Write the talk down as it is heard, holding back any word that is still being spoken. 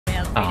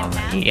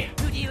yeah.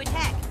 Who do you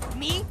attack?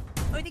 Me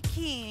or the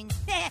king?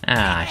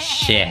 Ah,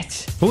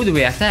 shit. Who do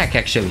we attack,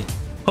 actually?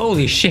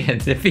 Holy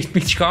shit, defeat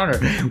Mitch Connor.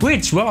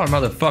 Which one,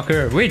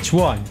 motherfucker? Which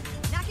one?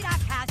 Knock it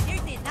off, Kyle.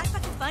 Seriously, it's not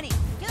fucking funny.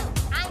 Dude,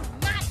 I'm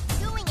not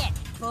doing it.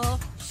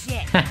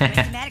 Bullshit. What's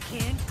the matter,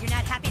 Coon? You're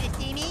not happy to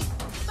see me?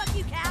 Fuck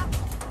you, Cal.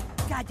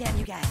 Goddamn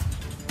you guys.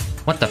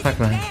 What the fuck,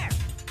 man?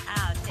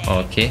 I'll say.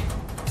 Okay.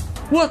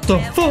 What the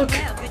fuck?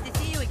 Well, good to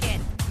see you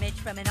again, Mitch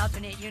from an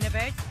alternate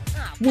universe.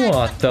 Oh, God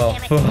What the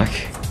fucking damn it.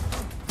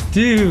 fuck?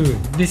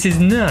 Dude, this is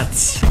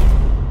nuts.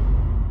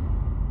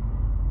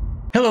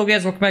 Hello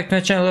guys, welcome back to my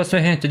channel. Also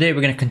here, and today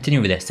we're gonna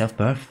continue with the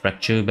self-birth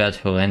fracture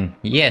battle, and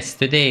yes,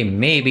 today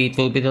maybe it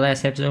will be the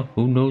last episode,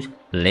 who knows?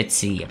 Let's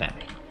see about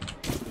it.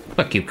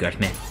 Fuck you,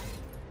 Cartman.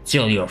 It's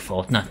all your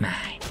fault, not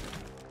mine.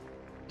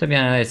 To be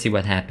honest, let's see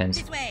what happens.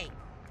 This way.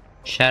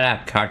 Shut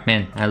up,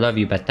 Cartman. I love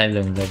you, but I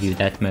don't love you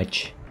that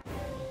much.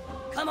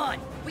 Come on,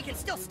 we can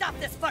still stop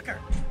this fucker.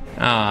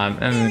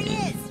 There he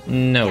is.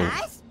 No.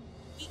 Guys,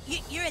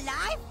 you're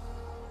alive?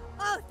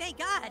 Oh, thank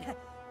God.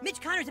 Mitch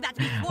Connor's about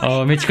to be sworn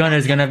Oh, in. Mitch Come on,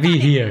 Connor's gonna be stop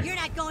it. here. You're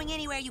not going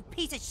anywhere, you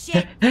piece of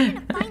shit. You're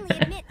gonna finally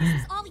admit this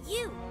is all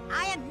you.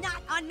 I am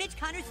not on Mitch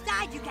Connor's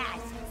side, you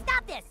guys.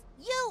 Stop this.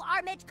 You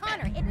are Mitch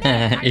Connor. Admit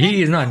it.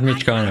 He is not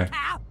Mitch Connor.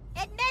 Cal.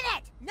 Admit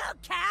it. No,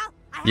 Cal.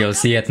 I have You'll no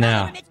see it control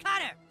now. over Mitch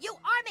Connor. You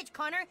are Mitch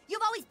Connor.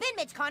 You've always been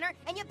Mitch Connor,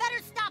 and you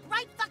better stop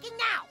right fucking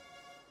now.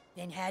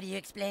 Then how do you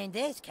explain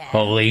this, Cal?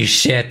 Holy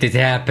shit, it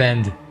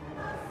happened.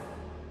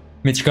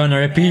 Mitch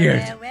Connor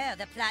appeared. Well,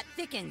 the plot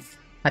thickens.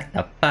 What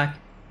the fuck?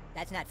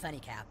 That's not funny,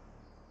 Cal.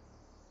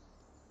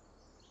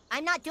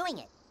 I'm not doing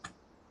it.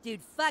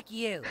 Dude, fuck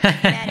you.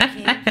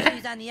 Mannequin.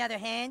 Shoes on the other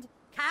hand.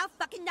 Kyle,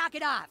 fucking knock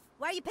it off.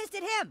 Why are you pissed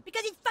at him?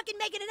 Because he's fucking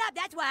making it up,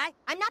 that's why.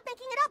 I'm not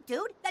making it up,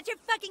 dude. That's your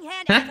fucking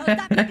hand, asshole.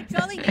 Stop fucking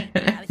trolling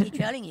me. How is he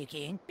trolling you,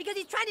 Keen? Because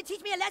he's trying to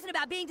teach me a lesson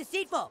about being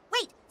deceitful.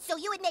 Wait, so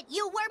you admit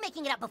you were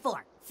making it up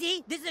before?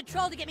 See? This is a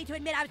troll to get me to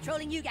admit I was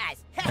trolling you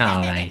guys.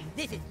 Alright.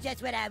 This is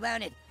just what I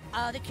wanted.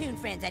 All the coon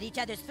friends at each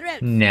other's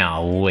throats. No Come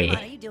on, are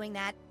way. you doing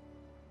that?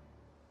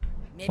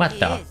 Maybe What he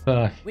the is.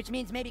 fuck? Which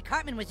means maybe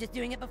Cartman was just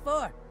doing it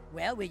before.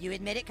 Well, will you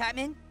admit it,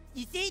 Cartman?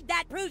 You see?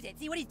 That proves it.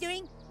 See what he's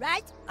doing?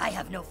 Right? I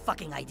have no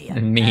fucking idea.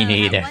 Me How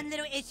neither. one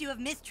little issue of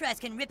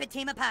mistrust can rip a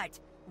team apart.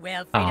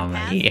 Well, Oh, Freedom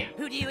Pals, yeah.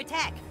 who do you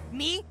attack?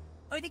 Me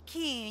or the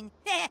king?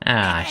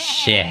 Ah,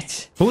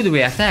 shit. Who do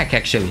we attack,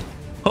 actually?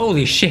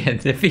 Holy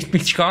shit, defeat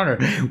Mitch Connor.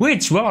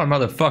 Which one,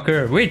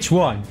 motherfucker? Which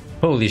one?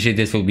 Holy shit,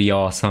 this will be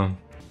awesome.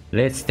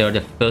 Let's start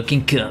the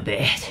fucking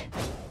combat.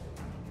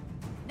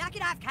 Knock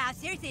it off, Kyle.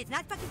 Seriously, it's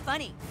not fucking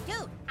funny.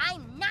 Dude,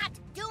 I'm not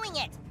doing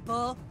it.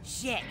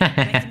 Bullshit. What's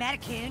the matter,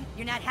 coon?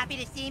 You're not happy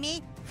to see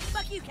me?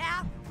 Fuck you,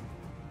 Cal.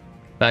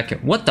 Fuck.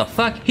 What the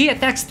fuck? He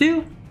attacks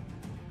too?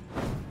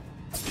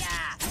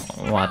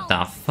 Yeah. What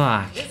the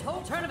fuck? This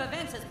whole turn of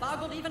events has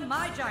boggled even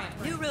my giant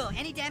brain. New rule.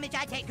 Any damage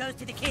I take goes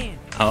to the coon.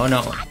 Oh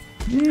no.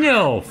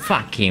 No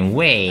fucking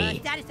way.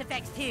 Status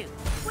effects too.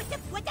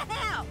 What the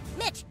hell?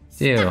 Mitch,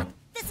 Dude. stop.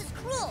 This is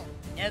cruel.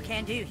 No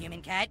can do,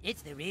 human cat.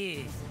 It's the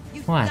ruse.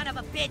 You What? son of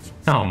a bitch.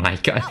 Oh my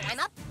god. Oh, I'm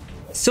up.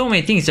 So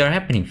many things are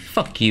happening.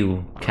 Fuck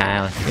you,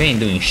 Kyle. You ain't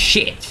doing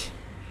shit.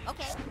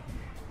 Okay.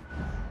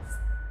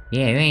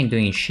 Yeah, you ain't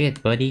doing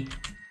shit, buddy.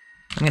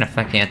 I'm gonna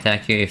fucking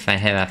attack you if I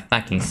have a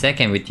fucking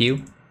second with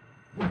you.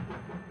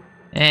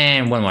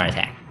 And one more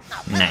attack.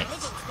 Oh, Nice. It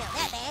didn't smell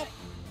that bad.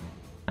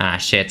 Ah,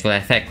 shit, will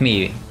affect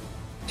me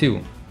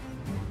too.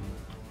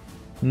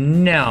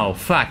 No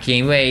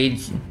fucking way.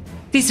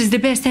 This is the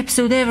best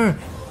episode ever.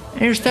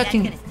 And you're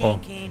starting. That's Oh,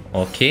 gonna sting,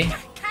 okay.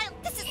 Kyle,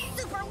 this is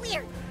super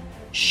weird.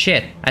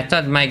 Shit, I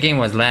thought my game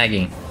was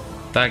lagging.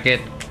 Fuck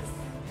it.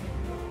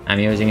 I'm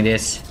using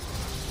this.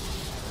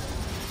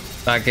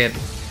 Fuck it.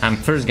 I'm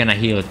first gonna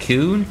heal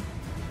Coon.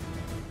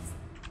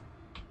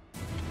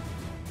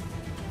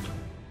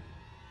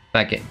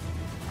 Fuck it.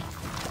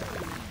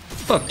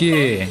 Fuck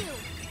yeah.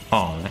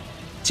 Oh,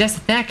 just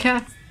attack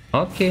her?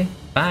 Okay,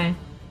 fine.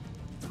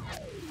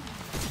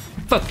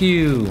 Fuck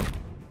you.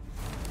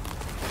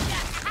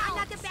 I'm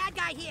not the bad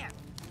guy here.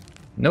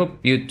 Nope,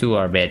 you two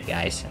are bad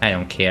guys. I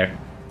don't care.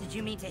 Did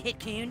you mean to hit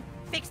Coon?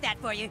 Fix that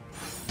for you.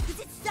 Is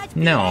it such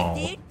No,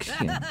 BS,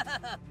 Coon. dude?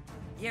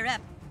 You're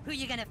up. Who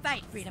you gonna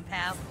fight, Freedom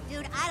Pal?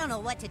 Dude, I don't know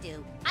what to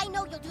do. I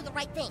know you'll do the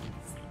right thing.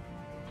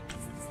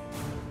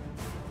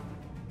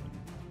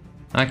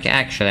 Okay,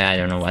 actually, I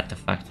don't know what the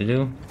fuck to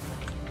do.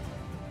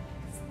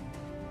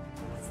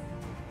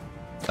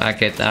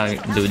 Fuck it, I'll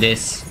do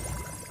this.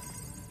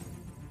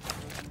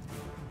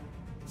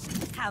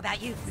 How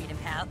about you, Freedom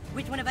Pal?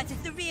 Which one of us is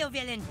the real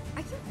villain?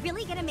 Are you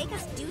really gonna make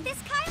us do this,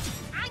 Kyle?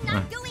 I'm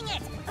not doing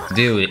it. Ugh.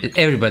 Dude,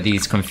 everybody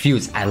is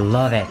confused. I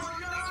love it.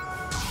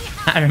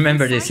 I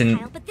remember this in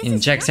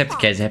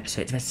Jacksepticeye's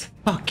episode. It was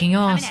fucking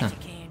Coming at awesome.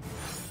 you, Coon.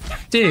 Kyle,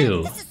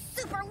 Dude. this is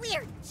super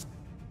weird.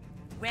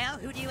 Well,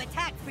 who do you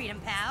attack, Freedom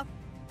Pal?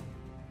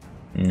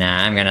 Nah,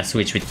 I'm gonna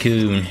switch with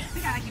Coon.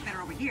 We gotta get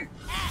better over here.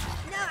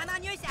 No, I'm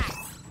on your side.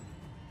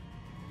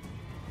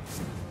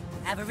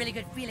 I have a really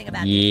good feeling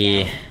about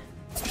Yeah.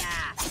 this.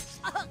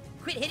 Yeah.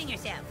 Quit hitting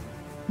yourself.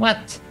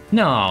 What?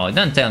 No,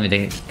 don't tell me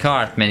the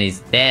Cartman is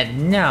dead.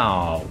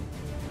 No.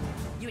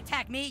 You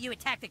attack me, you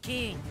attack the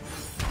king.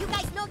 You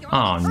guys know you're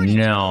Oh, only hurting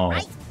the no.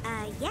 king,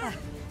 right?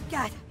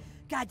 Yeah.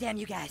 God damn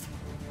you guys.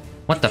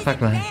 What the This fuck?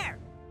 isn't Man? fair.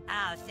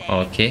 I'll say.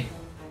 Okay.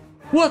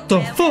 What the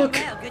Well, fuck?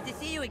 well, good to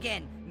see you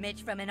again,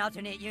 Mitch from an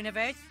alternate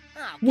universe. Oh,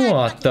 God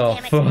What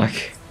fucking the damn it.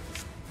 fuck?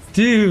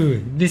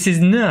 Dude, this is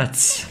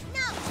nuts.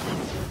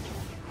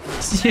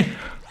 No.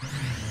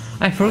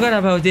 I forgot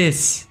about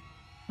this.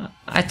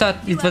 I thought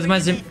it was my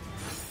Zim.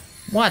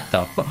 What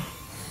the fuck?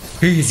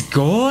 He's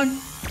gone?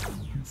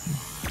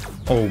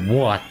 Oh,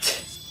 what?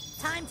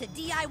 Time to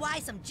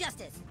DIY some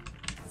justice.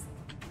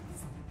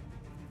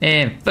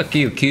 And fuck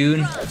you,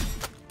 Coon. What's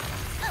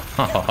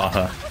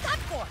that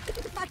for?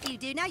 Fuck you,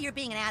 dude. Now you're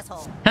being an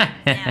asshole. Now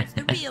it's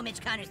the real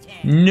Mitch Connor's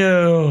turn.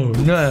 No,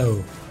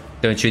 no.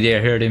 Don't you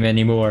dare hurt him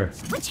anymore.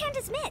 Which hand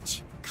is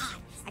Mitch? God,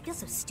 I feel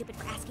so stupid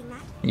for asking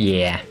that.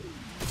 Yeah.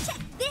 Check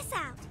this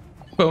out.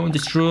 Bone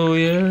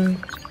Destroyer.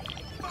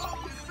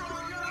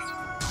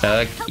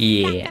 Fuck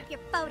yeah. Up your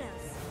photos.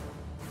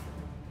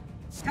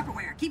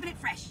 Tupperware, keeping it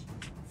fresh.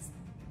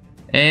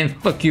 And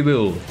fuck you,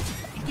 Boo.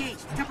 Engage,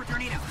 Tupper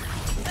Tornado.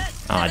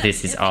 Oh,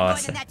 this is It'll be more than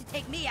awesome. that to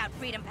take me out,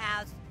 freedom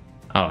pals.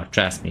 Oh,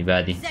 trust me,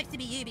 buddy. Sucks to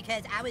be you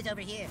because I was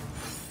over here.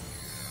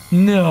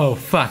 No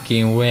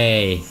fucking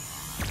way.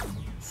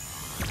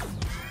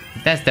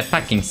 That's the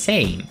fucking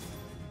same.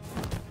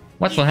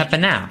 What will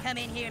happen now? Come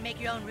in here and make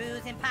your own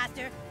rules,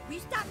 imposter. Will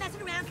you stop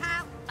messing around,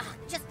 Kyle?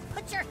 Just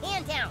put your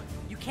hand down.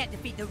 You can't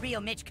defeat the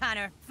real Mitch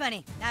Connor.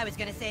 Funny, I was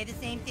gonna say the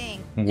same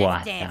thing. What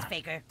Let's dance, the-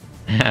 faker.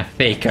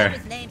 Faker. That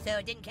was lame, so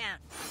it didn't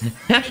count.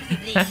 Makes you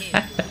bleed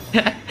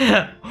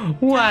too.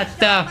 What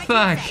the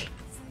fuck?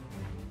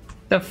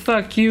 The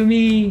fuck you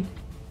mean?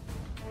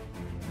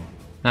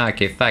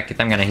 Okay, fuck it.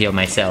 I'm gonna heal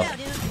myself. Go,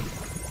 dude.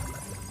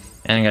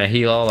 And I'm gonna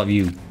heal all of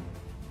you.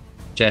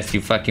 Just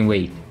you fucking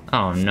wait.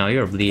 Oh no,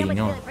 you're bleeding.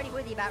 Someone's Oh. feeling pretty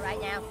worthy about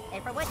right now,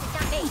 and for once it's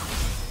not me.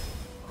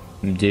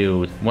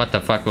 Dude, what the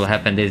fuck will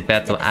happen this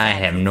battle? I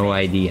have no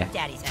idea.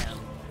 Daddy's home.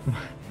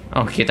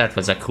 Okay, that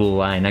was a cool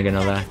line, not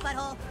gonna lie.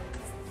 Butthole.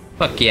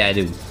 Fuck yeah, I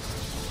do.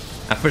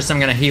 At first I'm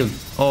gonna heal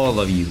all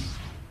of you.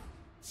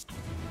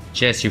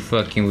 Just you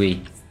fucking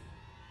wait.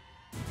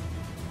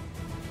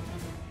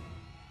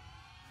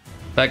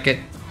 Fuck it.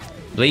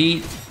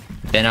 Bleed.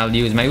 Then I'll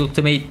use my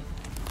ultimate.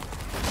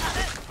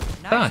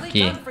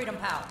 Nicely yeah. done, freedom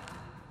pal.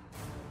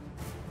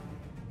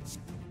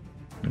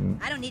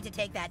 I don't need to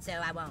take that, so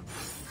I won't.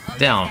 Oh,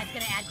 Don't. That's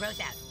gonna add gross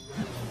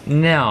out.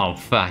 No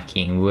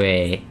fucking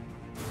way.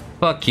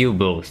 Fuck you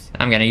both.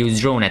 I'm gonna use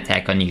drone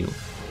attack on you.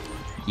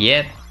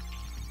 Yep.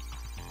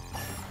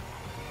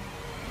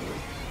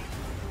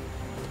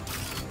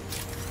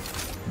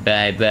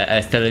 Bye bye.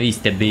 Hasta la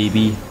vista,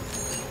 baby.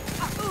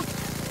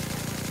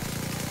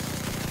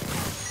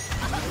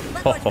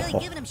 Bloodborne's really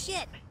giving him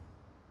shit.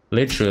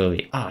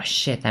 Literally. Oh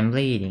shit, I'm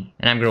bleeding.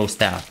 And I'm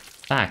grossed out.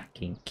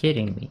 Fucking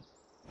kidding me.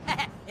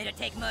 It'll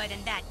take more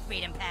than that,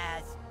 freedom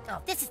pass. Oh,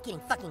 this is getting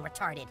fucking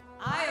retarded.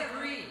 I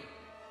agree.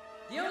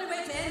 The only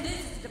way to end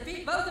this is to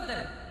defeat both of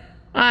them.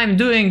 I'm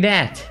doing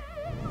that.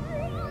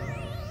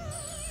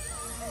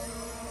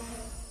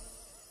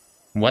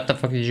 What the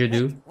fuck did you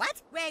do?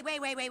 What?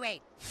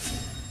 Wait.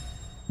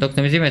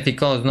 Dr. Timothy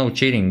calls no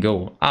cheating,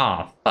 go.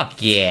 Oh,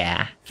 fuck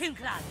yeah. Coon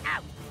Claws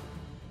out.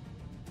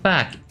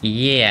 Fuck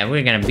yeah,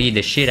 we're gonna beat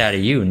the shit out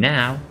of you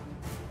now.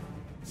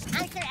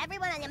 I'm sure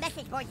everyone on your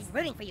message board is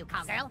rooting for you,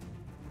 cowgirl.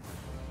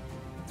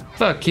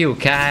 Fuck you, You're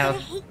Kyle.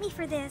 gonna hate me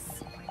for this.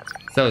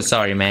 So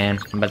sorry, man,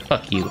 but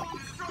fuck you.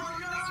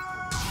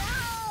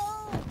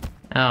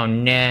 Oh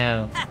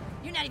no. Ha,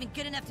 you're not even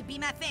good enough to be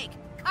my fake.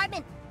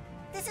 Cartman,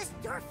 this is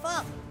your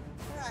fault.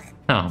 Ugh.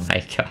 Oh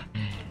my god.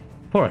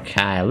 Poor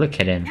Kyle, look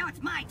at him. Now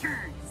it's my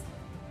turn.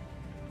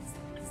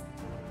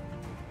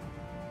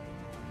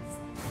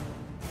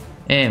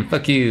 And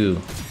fuck you.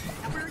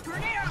 Tupper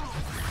Tornado.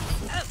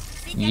 Oh,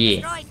 see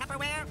Yeah. destroy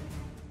Tupperware.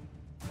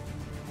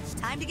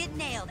 Time to get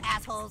nailed,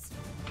 assholes.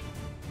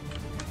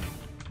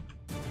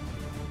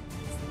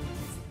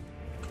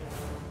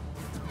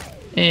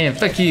 And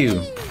fuck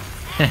you.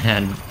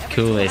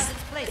 Coolest. Has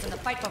its place in the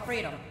fight for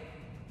freedom.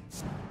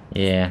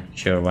 Yeah,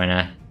 sure, why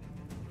not?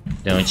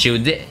 Don't you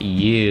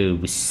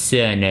you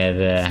son of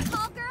a...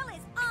 Cowgirl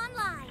is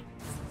online.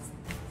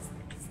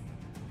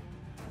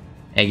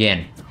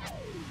 Again.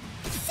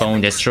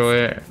 Bone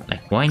Destroyer.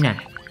 Like, why not?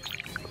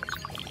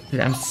 Dude,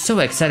 I'm so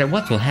excited.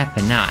 What will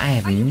happen now? I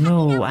have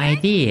no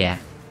idea.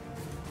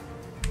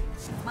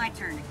 My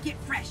turn to get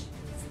fresh.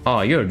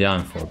 Oh, you're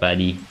done for,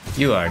 buddy.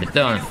 You are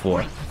done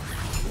for.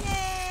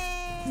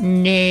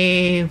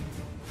 No.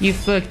 You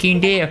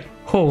fucking dare.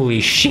 Holy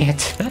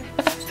shit.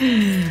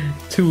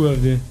 Two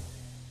of them.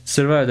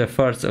 Survive the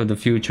farts of the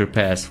future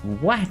past.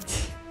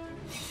 What?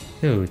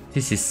 Dude,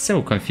 this is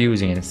so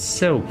confusing and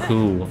so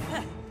cool.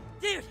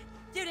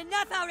 Dude,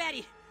 enough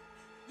already.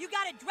 You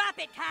gotta drop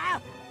it,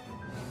 Kyle.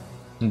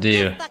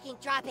 Dude. Fucking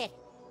drop it.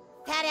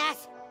 Fat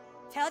ass.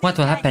 Tell What these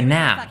will guys happen you're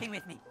now? Fucking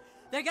with me.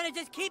 They're gonna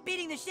just keep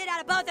beating the shit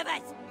out of both of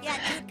us. Yeah,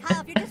 dude,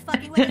 Kyle, if you're just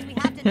fucking with us, we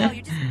have to know.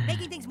 You're just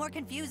making things more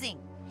confusing.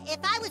 If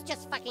I was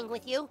just fucking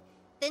with you,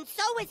 then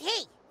so was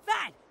he.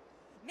 Fine.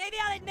 Maybe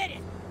I'll admit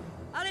it.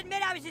 I'll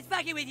admit I was just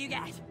fucking with you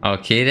guys.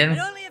 Okay But then.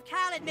 only if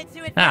Kyle admits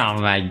to it Oh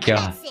first. my I'm god.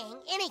 not saying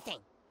anything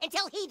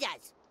until he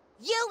does.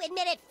 You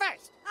admit it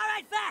first.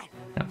 Alright,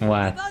 fine.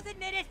 What? We both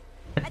admit it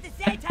at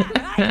the same time,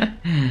 alright?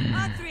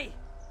 On three.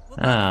 We'll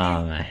both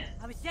Oh admit my.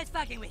 I was just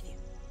fucking with you.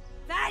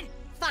 Fine?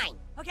 Fine.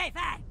 Okay,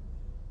 fine.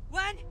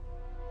 1,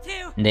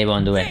 2, They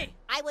won't do it. 3.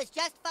 I was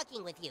just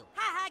fucking with you.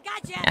 Haha,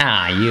 gotcha.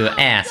 Ah, you You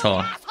asshole.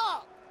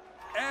 asshole.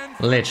 And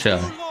for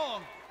Literally. too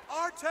long,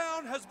 our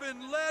town has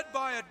been led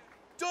by a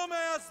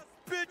dumbass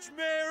bitch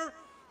mayor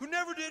who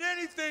never did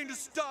anything to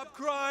stop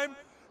crime,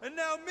 and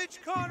now Mitch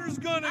Connor's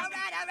gonna...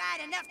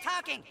 Alright, enough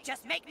talking.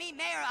 Just make me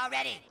mayor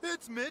already.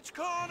 It's Mitch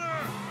Connor!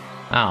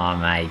 Oh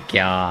my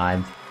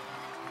god.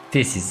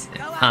 This is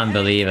Go on,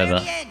 unbelievable.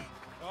 hurry, hurry in.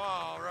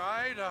 All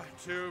right,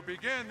 to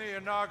begin the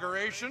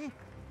inauguration,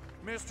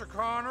 Mr.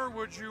 Connor,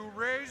 would you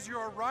raise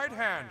your right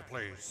hand,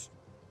 please?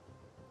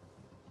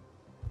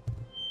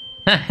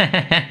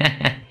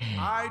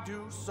 I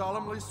do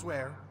solemnly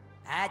swear.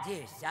 I do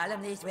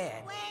solemnly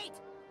swear. Wait,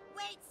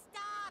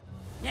 stop.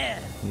 No.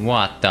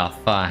 What the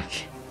fuck?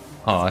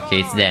 Oh, okay,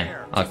 it's them.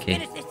 Okay.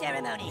 Finish the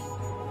ceremony.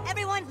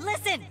 Everyone,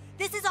 listen!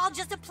 This is all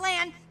just a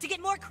plan to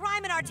get more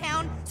crime in our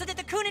town so that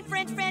the Coon and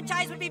Friends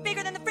franchise would be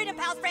bigger than the Freedom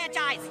Pals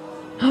franchise!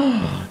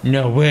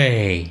 No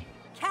way.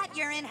 Cat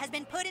urine has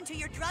been put into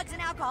your drugs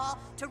and alcohol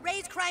to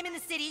raise crime in the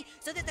city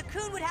so that the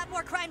Coon would have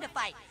more crime to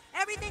fight.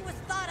 Everything was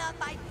thought up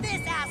by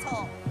this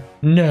asshole!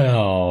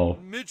 No.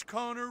 Mitch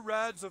Connor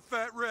rides a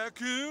fat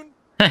raccoon?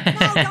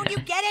 No, don't you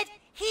get it?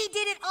 He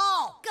did it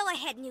all! Go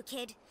ahead, new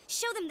kid.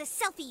 Show them the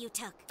selfie you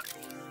took.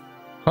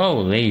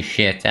 Holy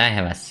shit, I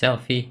have a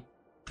selfie.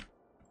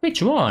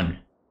 Which one?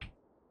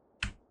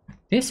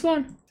 This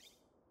one?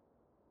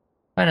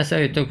 Find a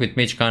selfie you took with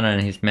Mitch Connor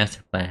and his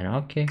master plan.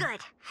 Okay.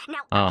 Good. Now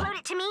Oh. upload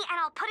it to me and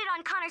I'll put it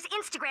on Connor's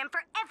Instagram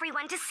for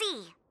everyone to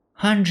see.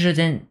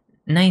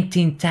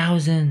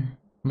 119,000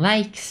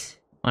 likes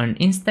on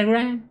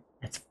Instagram?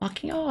 That's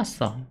fucking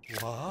awesome.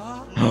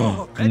 What?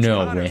 Oh, Mitch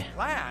no Connor's way.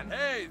 plan?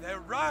 Hey, they're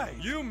right.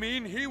 You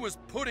mean he was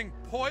putting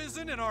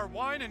poison in our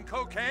wine and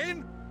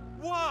cocaine?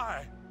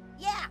 Why?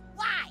 Yeah,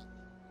 why?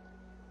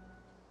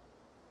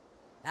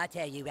 I'll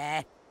tell you,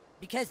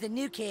 because the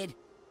new kid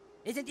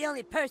isn't the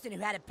only person who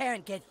had a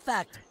parent get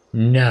fucked.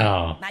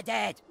 No. My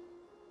dad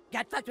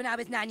got fucked when I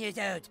was 9 years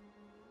old.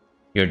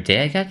 Your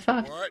dad got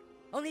fucked? What?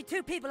 Only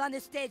 2 people on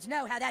this stage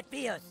know how that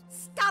feels.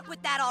 Stop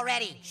with that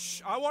already!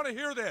 Shh, I want to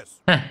hear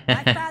this.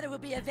 My father will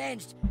be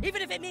avenged,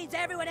 even if it means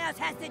everyone else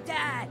has to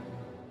die.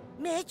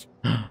 Mitch,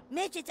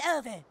 it's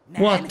over.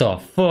 Man, What the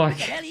fuck? What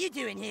the hell are you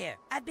doing here?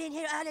 I've been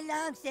here all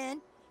along,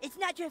 son. It's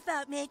not your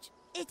fault, Mitch.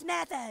 It's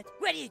my fault.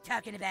 What are you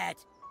talking about?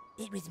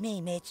 It was me,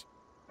 Mitch.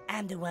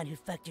 I'm the one who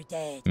fucked your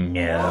dad.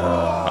 No.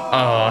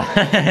 Oh,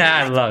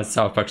 I love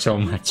South Park so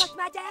much. Fuck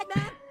my dad,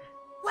 Mom?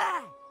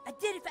 Why? I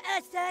did it for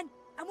us, son.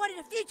 I wanted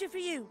a future for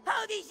you.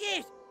 All these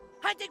years.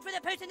 Hunting for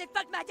the person that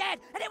fucked my dad,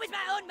 and it was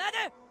my own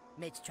mother.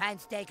 Mitch, try and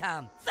stay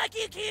calm. Fuck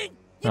you, Coon.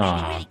 You made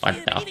me really what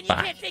cute, the but even fuck?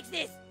 you can't fix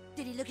this.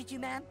 Did he look at you,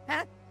 Mom?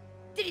 Huh?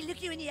 Did he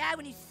look you in the eye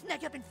when you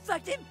snuck up and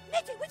fucked him?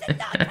 Mitch, it was a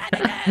long time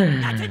ago.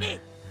 Not to me.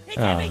 It's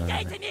every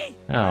day to me.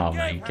 Oh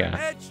my god.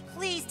 Mitch,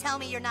 Please tell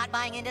me you're not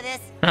buying into this.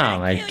 Oh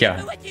my Kill you for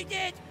god. what you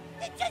did.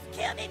 Just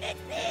kill me, Mitch,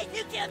 please.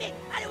 You kill me.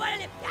 I don't want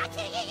to live. I'll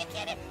kill you. You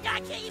kill me.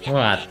 I'll kill you.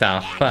 What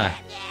the fuck?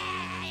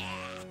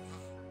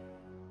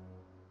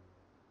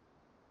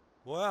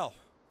 well,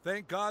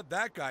 thank God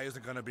that guy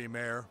isn't going to be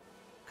mayor.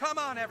 Come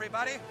on,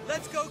 everybody.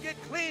 Let's go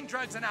get clean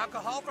drugs and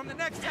alcohol from the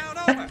next town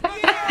over.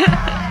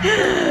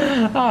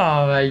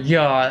 Oh my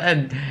god.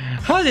 And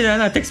how did I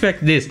not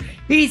expect this?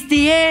 It's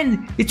the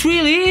end. It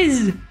really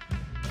is.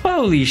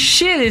 Holy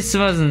shit, this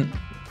wasn't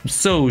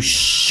so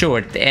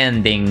short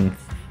ending.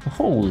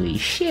 Holy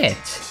shit.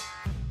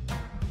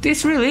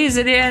 This really is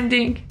the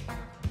ending.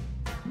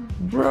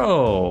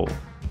 Bro.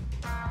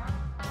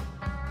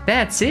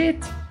 That's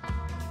it?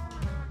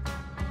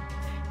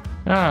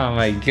 Oh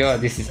my god,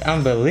 this is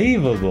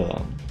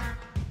unbelievable.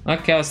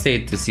 Okay, I'll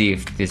stay to see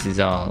if this is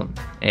all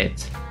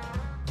it.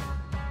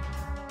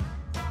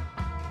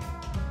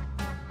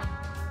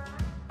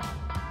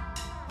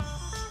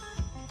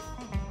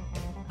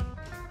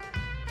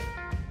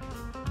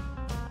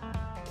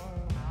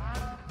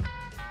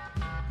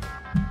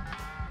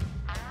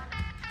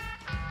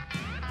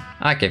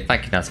 Okay,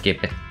 fuck it, I'll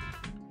skip it.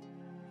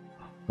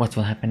 What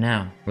will happen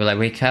now? Will I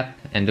wake up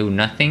and do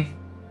nothing?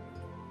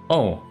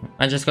 Oh,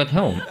 I just got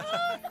home.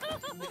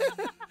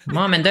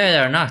 Mom and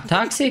Dad are not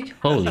toxic?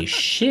 Holy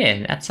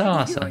shit, that's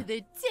awesome. You're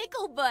the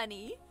tickle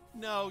bunny.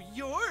 No,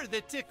 you're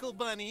the tickle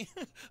bunny.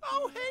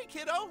 Oh, hey,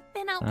 kiddo.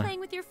 Been out playing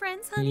with your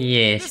friends, honey?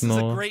 Yes, This is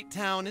a Mo. great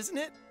town, isn't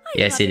it? I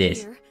Yes, love it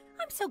is. here.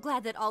 I'm so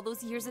glad that all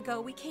those years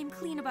ago we came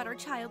clean about our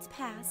child's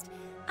past.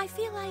 I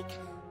feel like,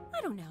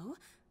 I don't know,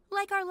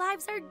 like our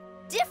lives are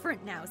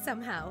different now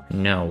somehow.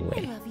 No I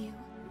way. love you.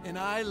 And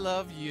I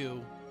love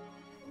you.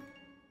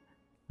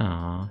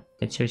 Aw,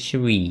 that's so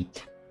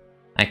sweet.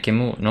 I can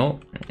move. No,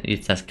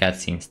 it says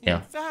cutscene still.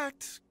 In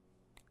fact,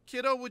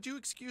 kiddo, would you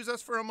excuse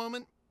us for a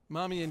moment?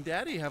 Mommy and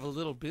Daddy have a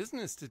little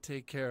business to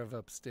take care of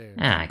upstairs.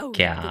 Ah, Oh,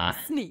 God.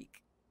 the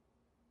sneak.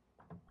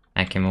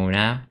 I can move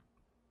now.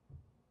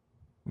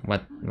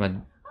 What?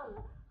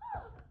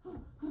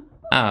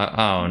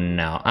 Oh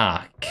no.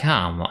 Ah,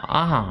 come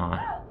on.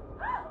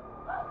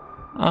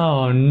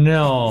 Oh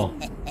no.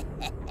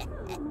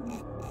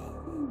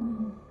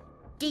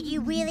 Did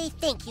you really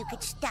think you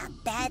could stop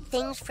bad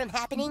things from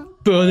happening?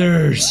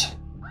 Brothers.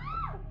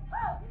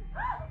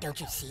 Don't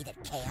you see that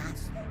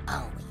chaos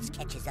always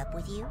catches up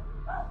with you?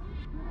 Try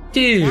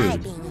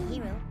Dude. being a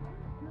hero.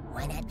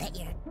 Why not let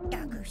your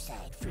darker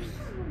side free?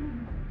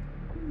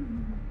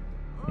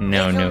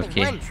 No, There's no, only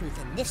kid. one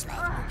truth in this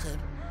life, new kid.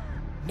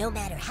 No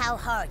matter how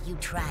hard you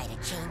try to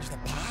change the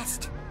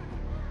past,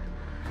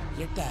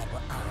 your dad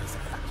will always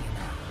fuck your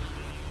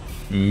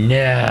mom.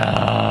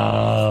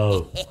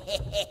 No.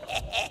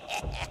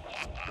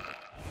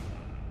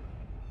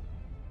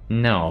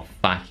 No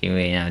fucking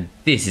way. Now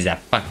this is a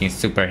fucking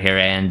superhero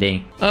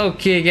ending.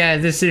 Okay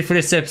guys, that's it for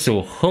this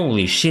episode.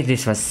 Holy shit,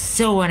 this was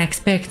so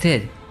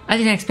unexpected. I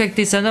didn't expect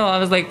this at all. I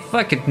was like,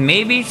 fuck it,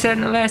 maybe it's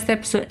in the last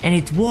episode, and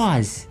it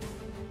was.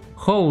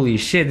 Holy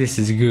shit, this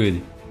is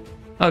good.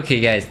 Okay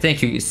guys,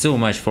 thank you so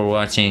much for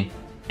watching,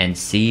 and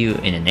see you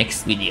in the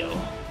next video.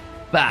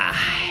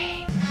 Bye.